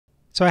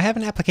So I have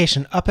an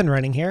application up and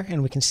running here,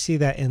 and we can see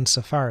that in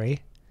Safari.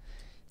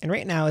 And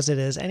right now, as it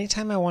is,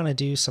 anytime I want to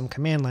do some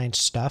command line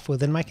stuff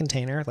within my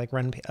container, like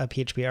run a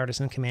PHP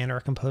artisan command or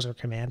a composer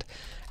command,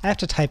 I have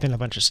to type in a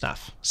bunch of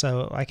stuff.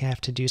 So I can have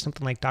to do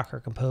something like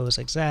docker compose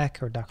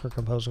exec or docker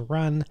compose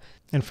run.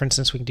 And for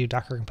instance, we can do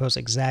docker compose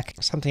exec,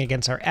 something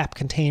against our app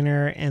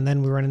container. And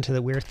then we run into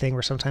the weird thing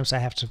where sometimes I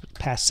have to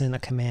pass in a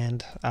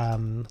command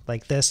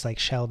like this, like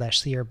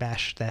shell-c or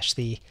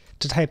bash-c,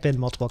 to type in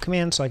multiple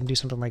commands. So I can do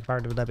something like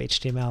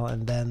var.html,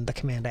 and then the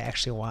command I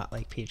actually want,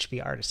 like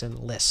php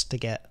artisan list, to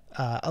get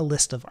a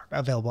list of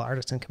available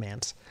artisan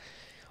commands.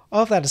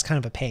 All of that is kind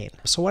of a pain.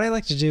 So what I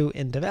like to do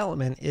in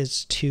development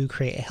is to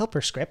create a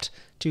helper script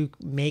to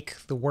make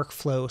the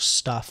workflow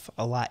stuff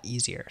a lot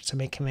easier. To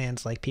make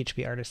commands like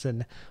php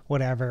artisan,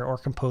 whatever, or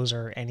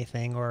composer,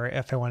 anything, or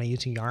if I want to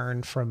use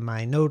yarn from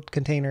my Node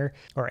container,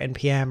 or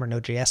npm, or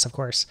Node.js, of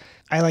course,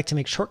 I like to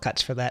make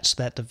shortcuts for that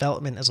so that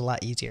development is a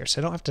lot easier. So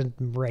I don't have to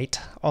write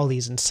all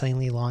these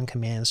insanely long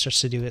commands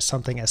just to do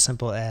something as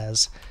simple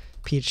as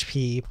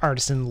PHP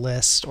artisan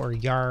list or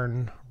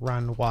yarn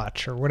run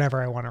watch or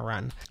whatever I want to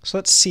run. So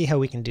let's see how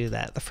we can do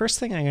that. The first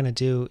thing I'm going to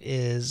do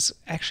is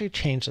actually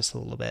change this a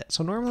little bit.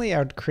 So normally I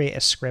would create a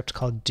script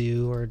called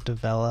do or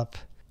develop,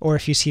 or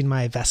if you've seen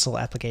my Vessel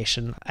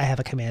application, I have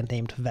a command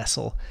named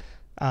Vessel,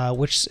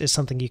 which is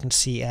something you can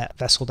see at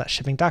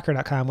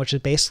vessel.shippingdocker.com, which is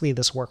basically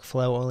this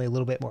workflow, only a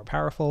little bit more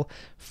powerful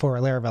for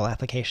Laravel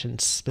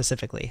applications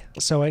specifically.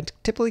 So I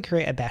typically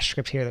create a bash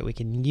script here that we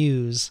can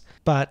use,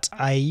 but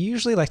I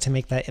usually like to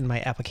make that in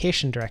my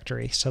application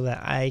directory so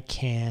that I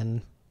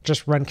can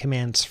just run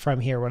commands from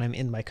here when I'm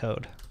in my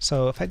code.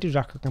 So if I do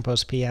docker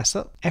compose ps,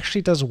 that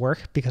actually does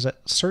work because it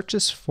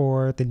searches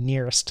for the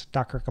nearest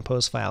docker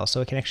compose file.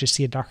 So it can actually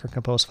see a docker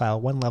compose file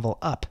one level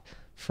up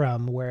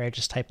from where I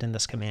just typed in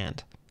this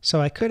command. So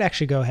I could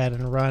actually go ahead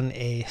and run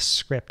a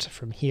script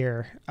from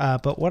here,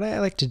 but what I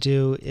like to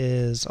do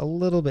is a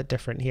little bit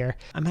different here.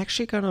 I'm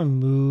actually going to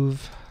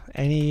move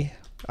any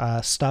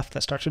stuff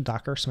that starts with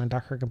Docker, so my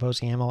Docker Compose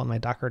YAML and my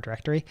Docker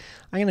directory,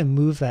 I'm going to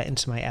move that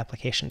into my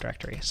application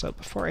directory. So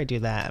before I do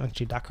that, I'm going to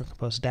do Docker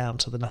Compose down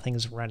so that nothing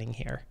is running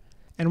here.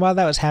 And while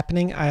that was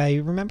happening, I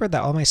remembered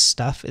that all my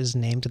stuff is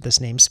named this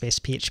namespace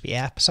PHP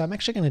app, so I'm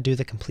actually going to do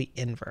the complete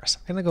inverse.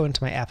 I'm going to go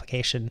into my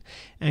application,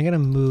 and I'm going to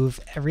move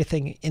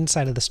everything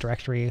inside of this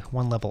directory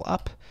one level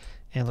up,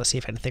 and let's see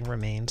if anything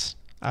remains.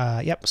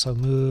 Yep, so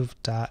move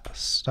dot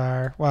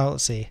star, well,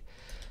 let's see.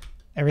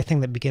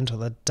 Everything that begins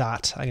with a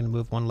dot, I'm going to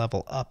move one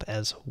level up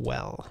as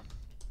well.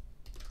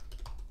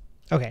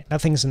 Okay,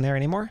 nothing's in there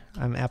anymore.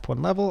 I'm app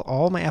one level.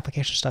 All my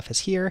application stuff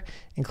is here,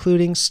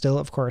 including still,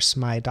 of course,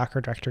 my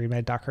Docker directory,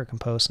 my Docker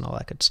Compose, and all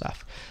that good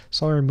stuff.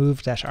 So I'll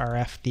remove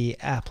 -rf the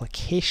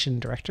application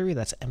directory,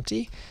 that's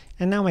empty.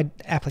 And now my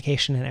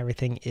application and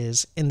everything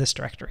is in this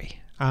directory.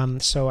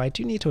 So I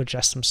do need to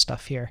adjust some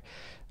stuff here.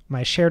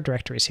 My shared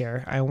directories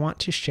here, I want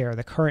to share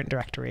the current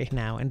directory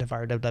now into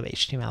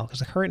var.html because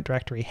the current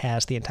directory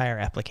has the entire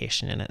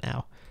application in it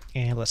now.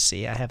 And let's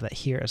see, I have that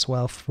here as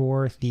well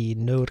for the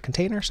Node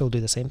container, so we'll do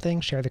the same thing,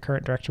 share the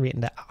current directory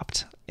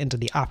into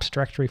the opt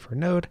directory for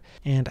Node,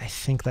 and I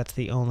think that's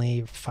the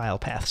only file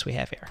paths we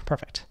have here.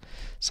 Perfect.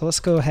 So let's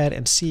go ahead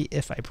and see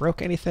if I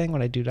broke anything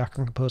when I do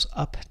docker compose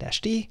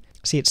up-d.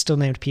 See, it's still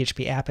named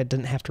PHP app. It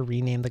didn't have to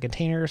rename the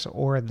containers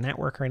or the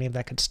network or any of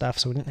that good stuff,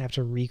 so we didn't have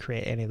to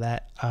recreate any of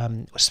that.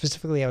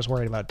 Specifically, I was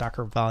worried about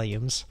Docker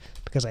volumes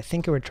because I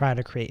think it would try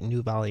to create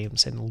new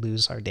volumes and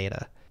lose our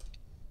data.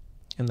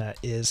 And that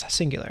is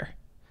singular.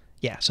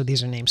 Yeah, so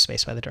these are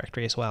namespaced by the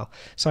directory as well.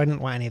 So I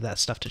didn't want any of that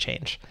stuff to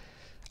change.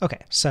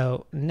 Okay,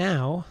 so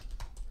now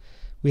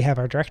we have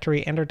our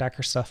directory and our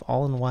Docker stuff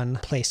all in one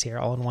place here,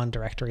 all in one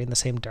directory, in the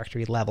same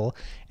directory level.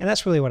 And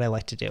that's really what I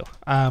like to do.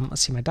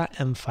 Let's see, my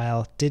 .m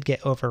file did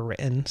get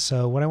overwritten.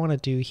 So what I want to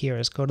do here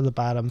is go to the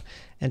bottom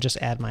and just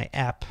add my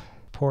app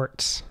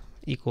port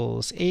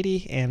equals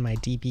 80 and my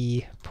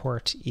db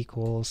port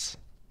equals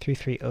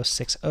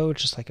 33060,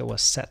 just like it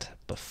was set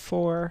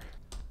before.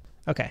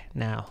 Okay,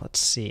 now let's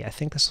see. I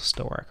think this will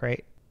still work,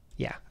 right?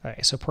 Yeah. All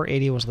right, so port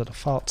 80 was the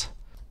default.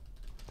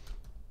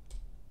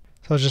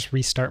 So I'll just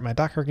restart my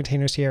Docker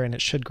containers here, and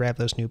it should grab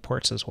those new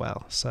ports as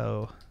well.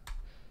 So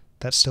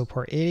that's still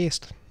port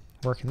 80,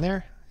 working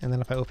there. And then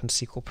if I open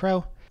SQL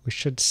Pro, we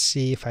should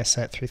see if I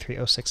set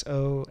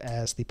 33060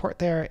 as the port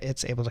there,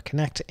 it's able to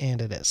connect,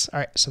 and it is. All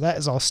right, so that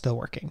is all still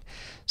working.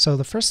 So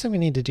the first thing we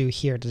need to do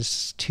here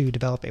to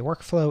develop a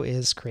workflow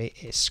is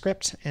create a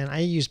script, and I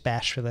use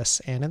bash for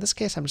this, and in this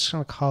case, I'm just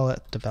going to call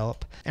it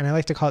develop. And I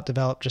like to call it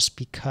develop just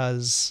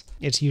because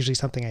it's usually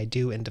something I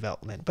do in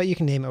development, but you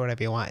can name it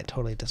whatever you want. It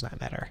totally does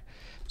not matter.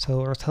 So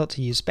we'll tell it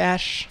to use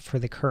bash for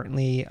the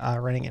currently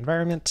running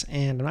environment,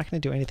 and I'm not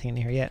going to do anything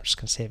in here yet. I'm just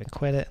going to save and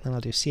quit it, and then I'll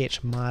do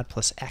chmod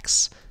plus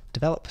x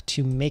develop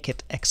to make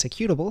it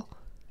executable.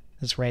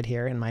 It's right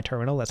here in my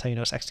terminal. That's how you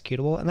know it's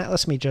executable. And that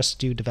lets me just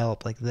do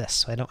develop like this.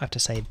 So I don't have to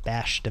say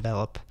bash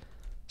develop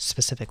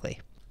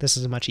specifically. This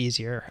is a much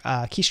easier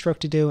keystroke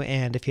to do.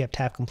 And if you have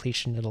tab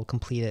completion, it'll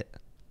complete it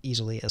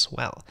easily as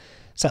well.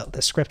 So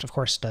the script, of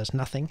course, does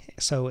nothing.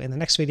 So in the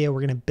next video, we're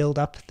going to build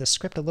up the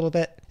script a little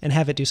bit and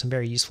have it do some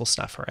very useful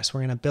stuff for us.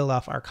 We're going to build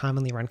off our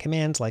commonly run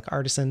commands like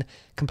artisan,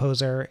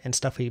 composer, and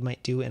stuff we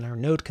might do in our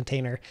node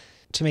container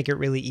to make it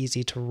really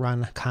easy to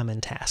run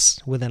common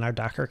tasks within our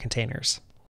Docker containers.